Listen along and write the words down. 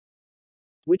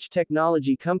Which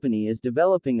technology company is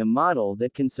developing a model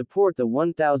that can support the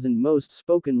 1,000 most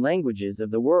spoken languages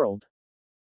of the world?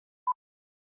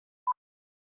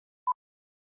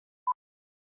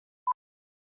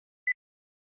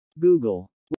 Google.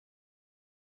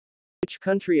 Which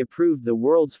country approved the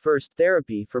world's first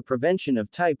therapy for prevention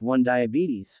of type 1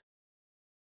 diabetes?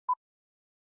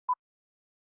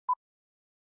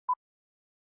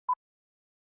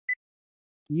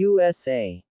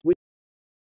 USA. Which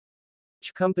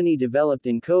company developed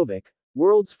Incovic,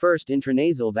 world's first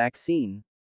intranasal vaccine?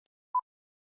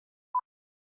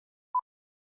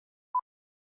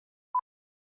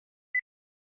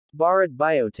 Bharat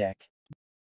Biotech.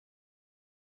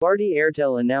 Bharti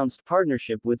Airtel announced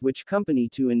partnership with which company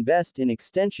to invest in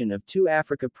extension of 2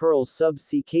 Africa Pearl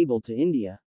sub-sea cable to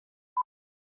India?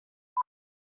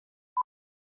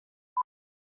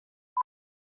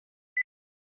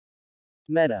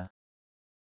 Meta.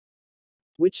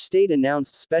 Which state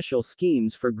announced special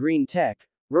schemes for green tech,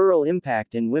 rural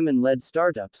impact and women-led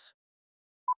startups?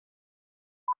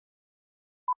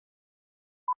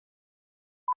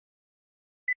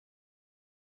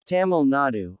 Tamil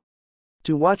Nadu.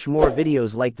 To watch more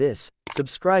videos like this,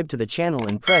 subscribe to the channel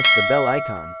and press the bell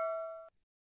icon.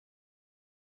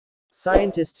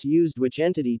 Scientists used which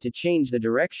entity to change the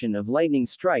direction of lightning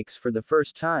strikes for the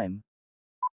first time?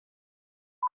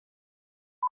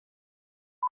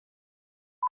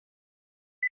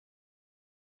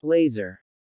 Laser.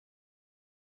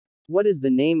 What is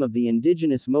the name of the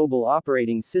indigenous mobile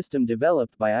operating system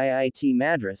developed by IIT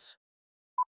Madras?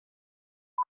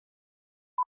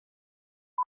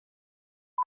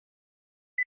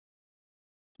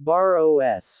 Bar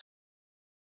OS.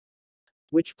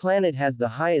 Which planet has the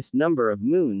highest number of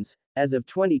moons, as of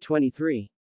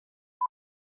 2023?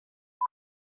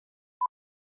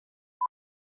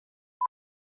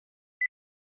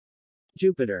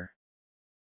 Jupiter.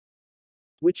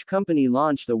 Which company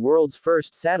launched the world's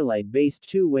first satellite-based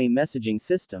two-way messaging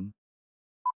system?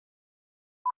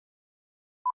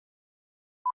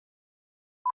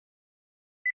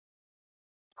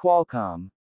 Qualcomm.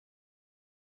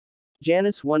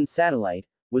 Janus 1 satellite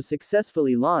was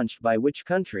successfully launched by which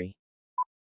country?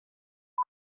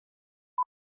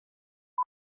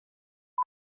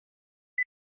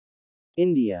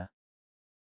 India.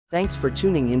 Thanks for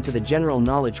tuning into the General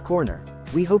Knowledge Corner.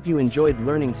 We hope you enjoyed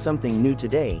learning something new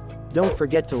today. Don't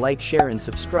forget to like, share and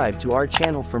subscribe to our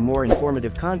channel for more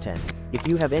informative content. If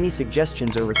you have any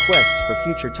suggestions or requests for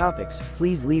future topics,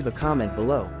 please leave a comment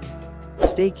below.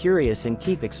 Stay curious and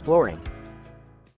keep exploring.